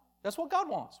want. That's what God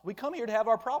wants. We come here to have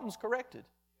our problems corrected.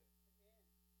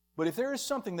 But if there is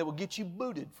something that will get you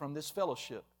booted from this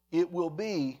fellowship, it will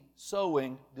be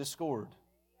sowing discord.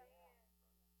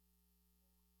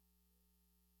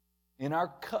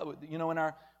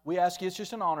 We ask you, it's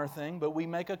just an honor thing, but we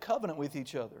make a covenant with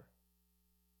each other,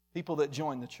 people that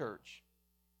join the church.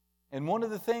 And one of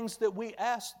the things that we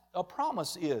ask, a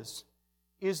promise is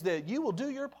that you will do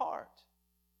your part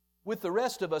with the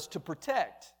rest of us to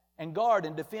protect and guard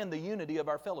and defend the unity of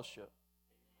our fellowship.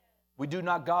 We do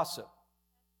not gossip.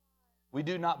 We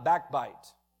do not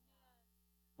backbite.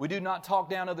 We do not talk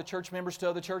down other church members to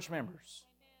other church members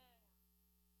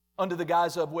under the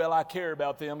guise of, well, I care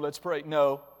about them, let's pray.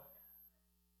 No.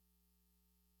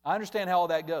 I understand how all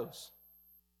that goes.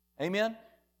 Amen?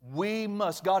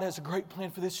 God has a great plan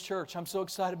for this church. I'm so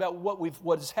excited about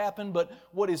what has happened, but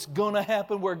what is going to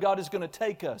happen, where God is going to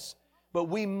take us. But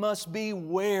we must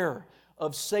beware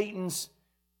of Satan's.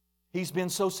 He's been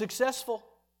so successful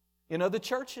in other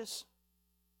churches,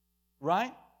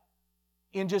 right?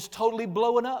 In just totally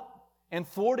blowing up and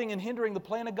thwarting and hindering the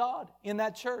plan of God in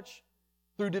that church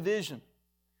through division.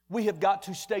 We have got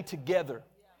to stay together.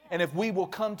 And if we will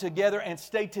come together and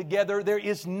stay together, there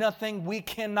is nothing we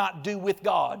cannot do with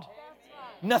God.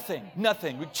 Nothing.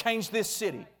 We change this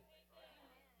city.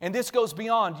 And this goes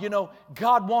beyond,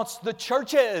 God wants the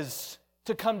churches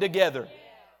to come together.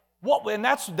 And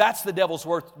that's the devil's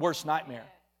worst nightmare.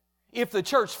 If the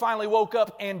church finally woke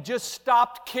up and just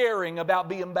stopped caring about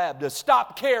being Baptist,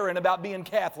 stopped caring about being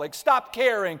Catholic, stopped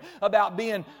caring about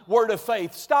being Word of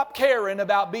Faith, stopped caring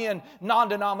about being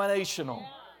non-denominational,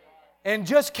 and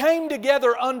just came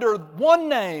together under one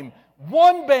name,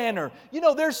 one banner.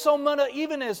 There's so many,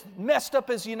 even as messed up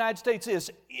as the United States is,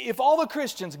 if all the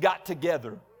Christians got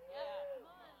together,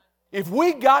 if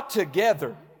we got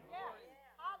together,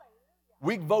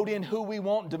 we vote in who we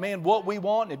want, demand what we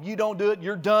want. If you don't do it,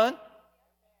 you're done.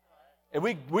 And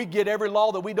we get every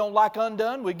law that we don't like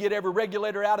undone. We get every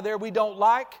regulator out of there we don't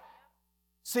like.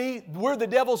 See, we're the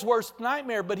devil's worst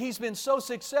nightmare, but he's been so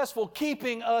successful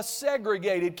keeping us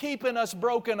segregated, keeping us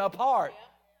broken apart.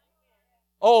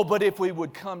 Oh, but if we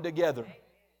would come together.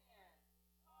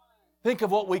 Think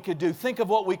of what we could do. Think of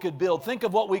what we could build. Think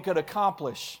of what we could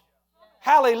accomplish.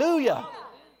 Hallelujah.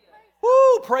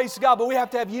 Woo, praise God, but we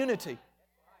have to have unity.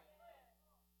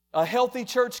 A healthy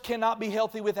church cannot be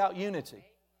healthy without unity.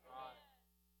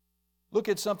 Look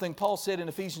at something Paul said in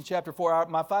Ephesians chapter 4.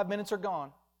 My 5 minutes are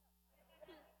gone.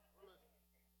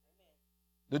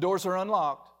 The doors are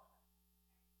unlocked.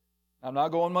 I'm not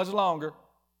going much longer,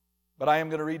 but I am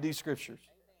going to read these scriptures.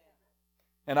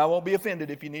 And I won't be offended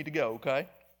if you need to go, okay?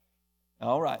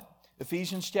 All right.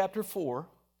 Ephesians chapter 4,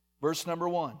 verse number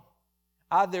 1.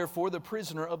 I, therefore, the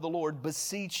prisoner of the Lord,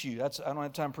 beseech you. I don't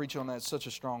have time to preach on that. It's such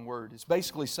a strong word. It's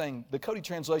basically saying, the Cody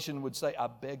translation would say, I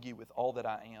beg you with all that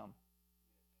I am.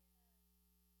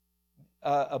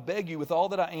 I beg you with all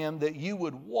that I am that you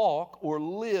would walk or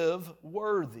live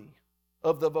worthy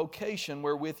of the vocation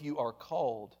wherewith you are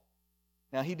called.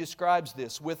 Now he describes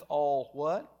this with all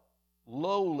what?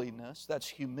 Lowliness, that's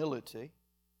humility,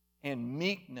 and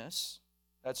meekness,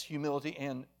 That's humility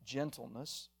and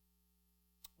gentleness.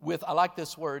 With, I like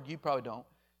this word, you probably don't,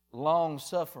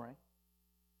 long-suffering.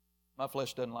 My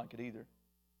flesh doesn't like it either.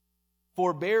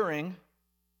 Forbearing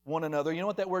one another. You know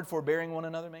what that word forbearing one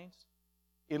another means?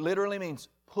 It literally means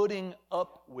putting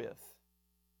up with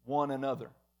one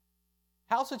another.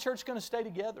 How's the church going to stay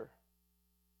together?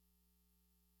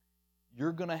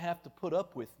 You're going to have to put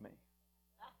up with me.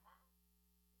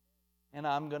 And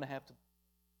I'm going to have to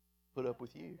put up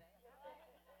with you.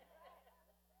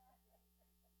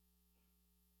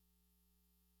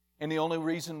 And the only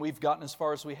reason we've gotten as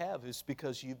far as we have is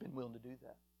because you've been willing to do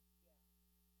that.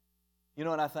 You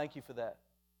know, and I thank you for that.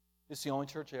 It's the only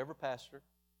church I ever pastored.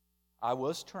 I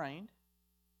was trained.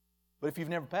 But if you've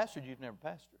never pastored, you've never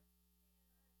pastored.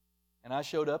 And I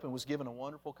showed up and was given a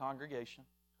wonderful congregation,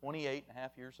 28 and a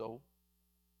half years old.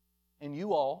 And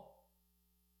you all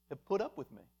have put up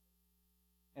with me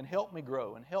and helped me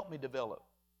grow and helped me develop.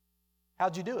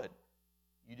 How'd you do it?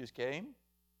 You just came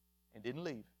and didn't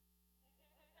leave.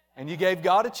 And you gave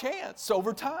God a chance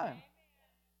over time.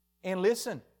 And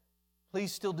listen,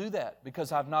 please still do that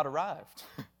because I've not arrived.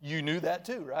 You knew that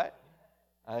too, right?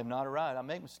 I have not arrived. I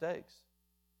make mistakes.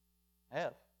 I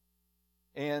have.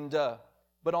 And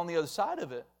but on the other side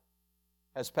of it,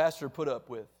 as Pastor put up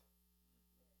with,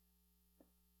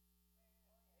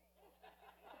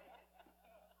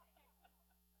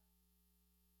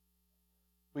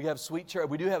 we have sweet church.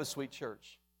 We do have a sweet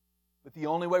church. But the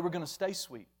only way we're going to stay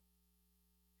sweet.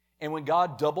 And when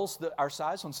God doubles our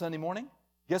size on Sunday morning,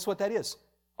 guess what that is?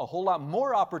 A whole lot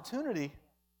more opportunity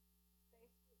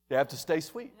to have to stay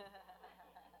sweet.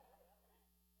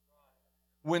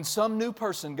 When some new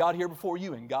person got here before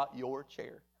you and got your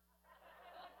chair.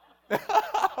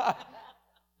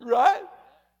 Right?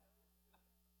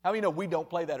 How many know we don't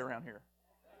play that around here?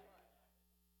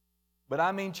 But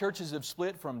I mean, churches have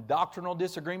split from doctrinal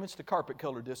disagreements to carpet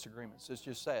color disagreements. It's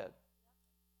just sad.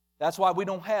 That's why we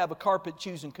don't have a carpet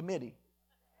choosing committee.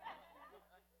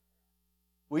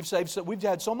 We've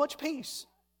had so much peace.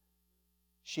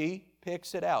 She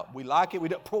picks it out. We like it.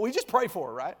 We just pray for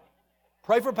her, right?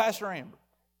 Pray for Pastor Amber.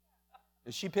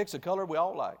 If she picks a color we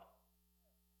all like.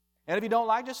 And if you don't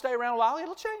like, just stay around a while.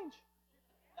 It'll change.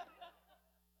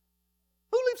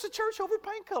 Who leaves the church over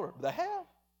paint color? They have.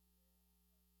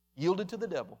 Yielded to the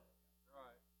devil.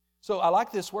 So I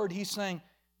like this word. He's saying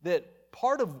that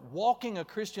part of walking a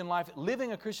Christian life,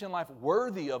 living a Christian life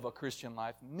worthy of a Christian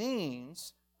life,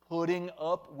 means putting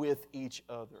up with each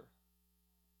other.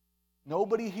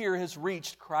 Nobody here has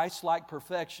reached Christ-like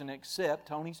perfection except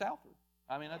Tony Southard.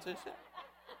 I mean, that's it.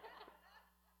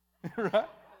 Right?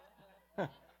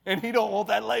 And he don't want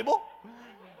that label.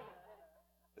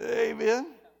 Amen.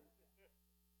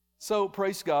 So,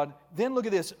 praise God. Then look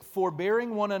at this.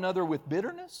 Forbearing one another with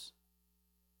bitterness?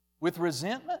 With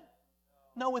resentment?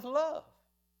 No, with love.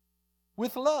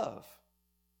 With love.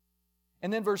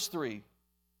 And then verse 3.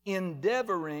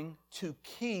 Endeavoring to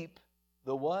keep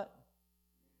the what?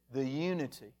 The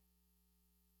unity.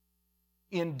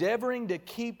 Endeavoring to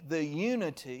keep the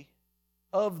unity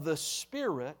of the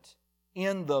Spirit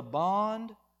in the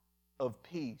bond of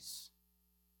peace.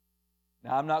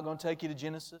 Now, I'm not going to take you to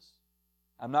Genesis.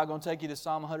 I'm not going to take you to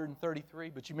Psalm 133,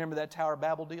 but you remember that Tower of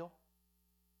Babel deal?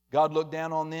 God looked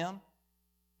down on them,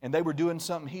 and they were doing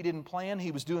something He didn't plan.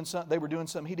 They were doing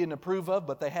something He didn't approve of,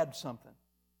 but they had something.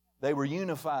 They were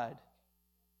unified,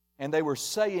 and they were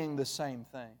saying the same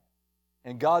thing.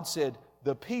 And God said,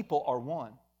 the people are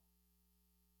one.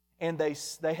 And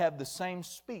they have the same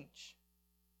speech.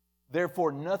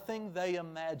 Therefore, nothing they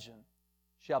imagine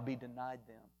shall be denied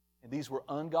them. And these were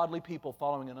ungodly people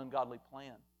following an ungodly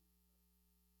plan.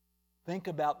 Think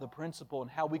about the principle and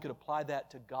how we could apply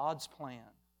that to God's plan.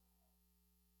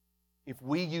 If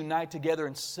we unite together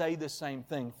and say the same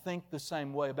thing, think the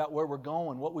same way about where we're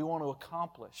going, what we want to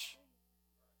accomplish,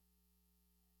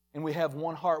 and we have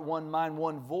one heart, one mind,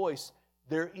 one voice,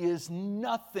 there is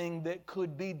nothing that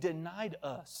could be denied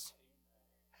us.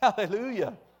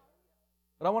 Hallelujah.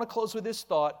 But I want to close with this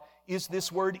thought, is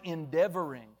this word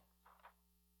endeavoring.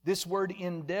 This word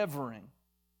endeavoring.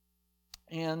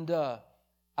 And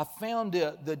I found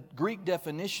the Greek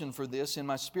definition for this in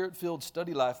my Spirit-Filled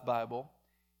Study Life Bible,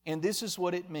 and this is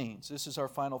what it means. This is our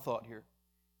final thought here.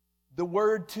 The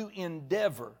word to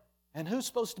endeavor. And who's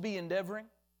supposed to be endeavoring?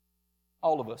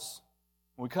 All of us.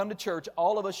 When we come to church,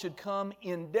 all of us should come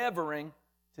endeavoring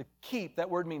to keep.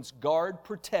 That word means guard,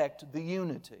 protect the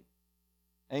unity.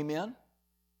 Amen?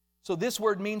 So this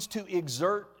word means to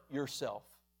exert yourself.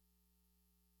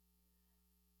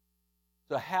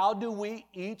 So how do we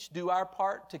each do our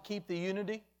part to keep the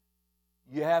unity?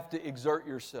 You have to exert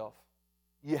yourself.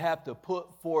 You have to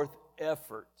put forth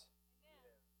effort.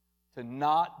 to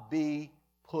not be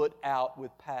put out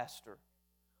with pastor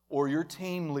or your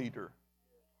team leader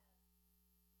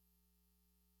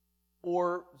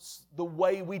or the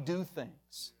way we do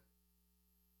things.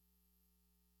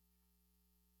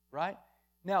 Right?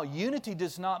 Now, unity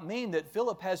does not mean that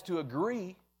Philip has to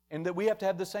agree and that we have to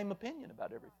have the same opinion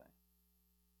about everything.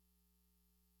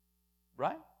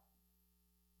 Right?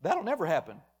 That'll never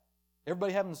happen.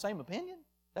 Everybody having the same opinion?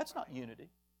 That's not unity.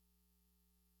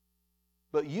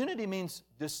 But unity means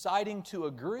deciding to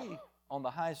agree on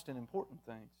the highest and important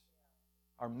things.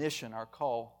 Our mission, our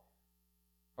call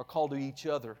to each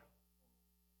other,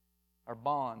 our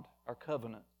bond, our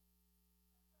covenant.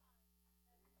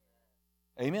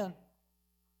 Amen.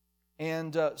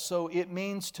 And so it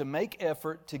means to make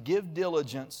effort, to give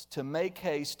diligence, to make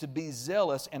haste, to be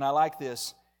zealous, and I like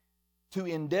this. To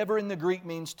endeavor in the Greek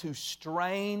means to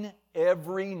strain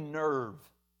every nerve.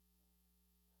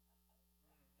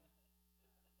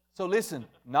 So listen,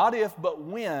 not if, but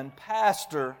when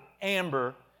Pastor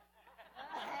Amber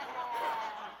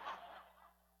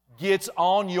gets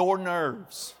on your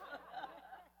nerves.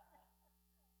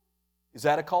 Is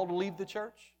that a call to leave the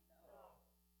church?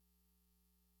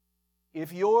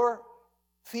 If your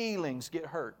feelings get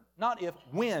hurt, not if,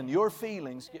 when your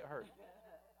feelings get hurt.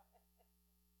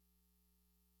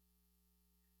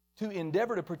 To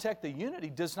endeavor to protect the unity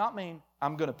does not mean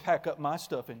I'm going to pack up my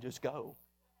stuff and just go.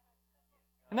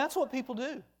 And that's what people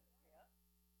do.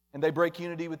 And they break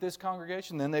unity with this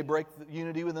congregation, then they break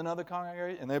unity with another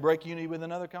congregation, and they break unity with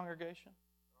another congregation.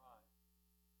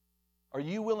 Are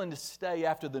you willing to stay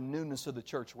after the newness of the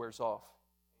church wears off?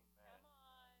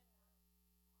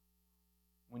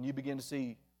 When you begin to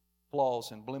see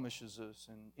flaws and blemishes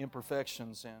and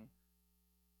imperfections and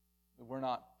we're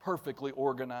not perfectly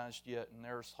organized yet and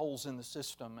there's holes in the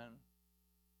system and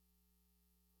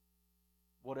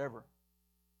whatever.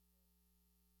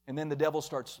 And then the devil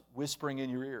starts whispering in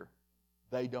your ear,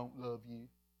 they don't love you.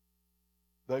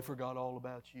 They forgot all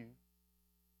about you.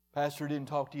 Pastor didn't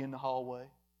talk to you in the hallway.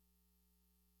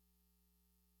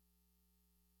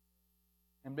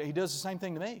 And he does the same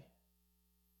thing to me.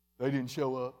 They didn't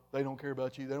show up. They don't care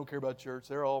about you. They don't care about church.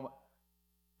 They're all...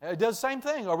 It does the same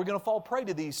thing. Are we going to fall prey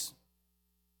to these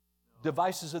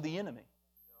devices of the enemy?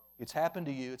 It's happened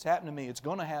to you. It's happened to me. It's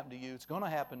going to happen to you. It's going to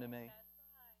happen to me.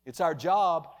 It's our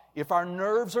job. If our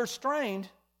nerves are strained,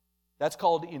 that's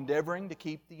called endeavoring to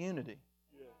keep the unity.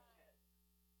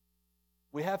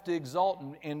 We have to exalt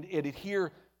and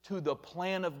adhere to the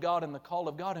plan of God and the call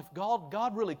of God. If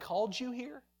God really called you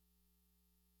here,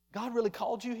 God really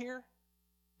called you here,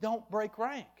 don't break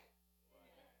rank.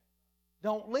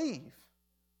 Don't leave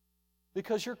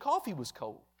because your coffee was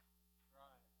cold.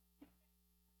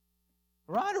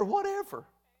 Right? Or whatever.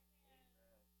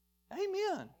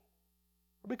 Amen.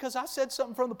 Or because I said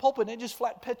something from the pulpit and it just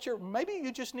flat pet your... Maybe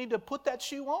you just need to put that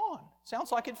shoe on.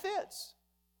 Sounds like it fits.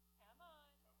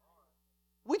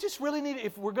 We just really need...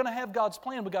 If we're going to have God's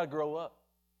plan, we've got to grow up.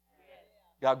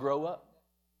 Got to grow up.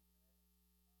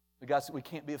 We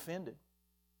can't be offended.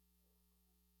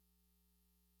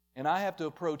 And I have to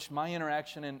approach my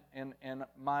interaction and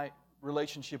my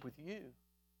relationship with you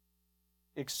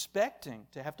expecting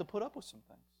to have to put up with some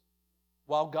things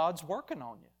while God's working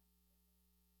on you.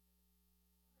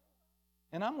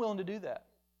 And I'm willing to do that.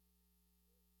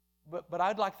 But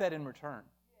I'd like that in return.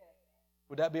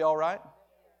 Would that be all right?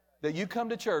 That you come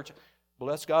to church,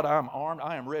 bless God, I am armed,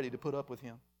 I am ready to put up with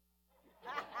Him.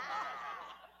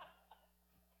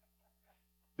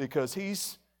 Because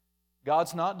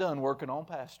God's not done working on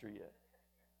Pastor yet.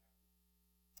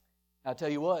 I tell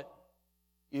you what,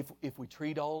 if we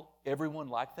treat everyone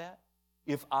like that,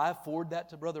 if I afford that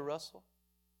to Brother Russell,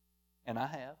 and I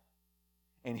have,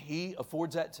 and he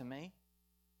affords that to me,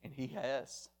 and he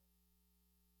has,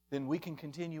 then we can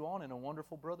continue on in a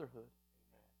wonderful brotherhood.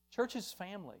 Church is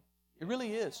family. It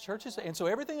really is. Church is, and so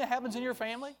everything that happens in your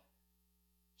family,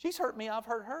 she's hurt me, I've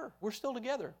hurt her. We're still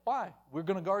together. Why? We're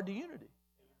going to guard the unity.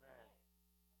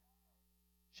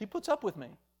 She puts up with me.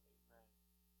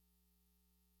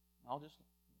 I'll just,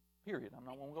 period. I'm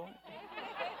not going to go in.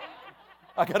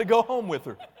 I got to go home with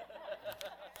her.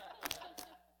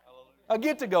 I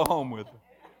get to go home with her.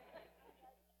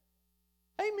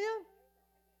 Amen.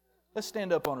 Let's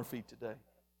stand up on our feet today.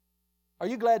 Are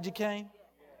you glad you came?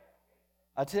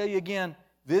 I tell you again,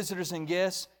 visitors and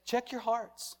guests, check your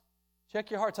hearts.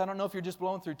 Check your hearts. I don't know if you're just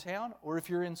blowing through town or if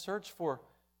you're in search for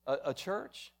a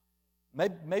church.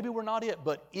 Maybe we're not it,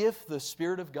 but if the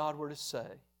Spirit of God were to say,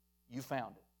 you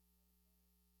found it,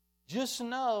 just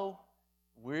know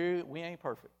we ain't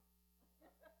perfect.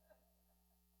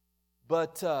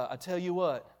 But I tell you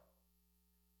what,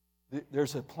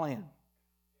 there's a plan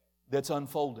that's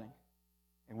unfolding.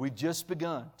 And we've just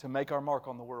begun to make our mark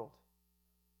on the world.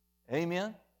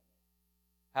 Amen.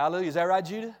 Hallelujah. Is that right,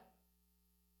 Judah?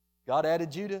 God added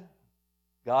Judah.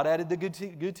 God added the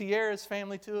Gutierrez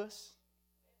family to us.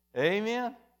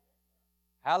 Amen.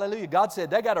 Hallelujah. God said,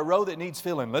 they got a row that needs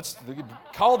filling. Let's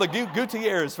call the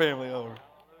Gutierrez family over.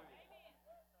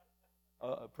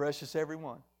 Precious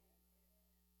everyone.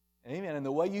 Amen. And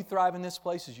the way you thrive in this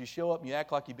place is you show up and you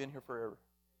act like you've been here forever.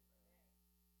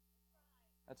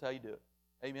 That's how you do it.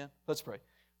 Amen. Let's pray.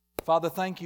 Father, thank you.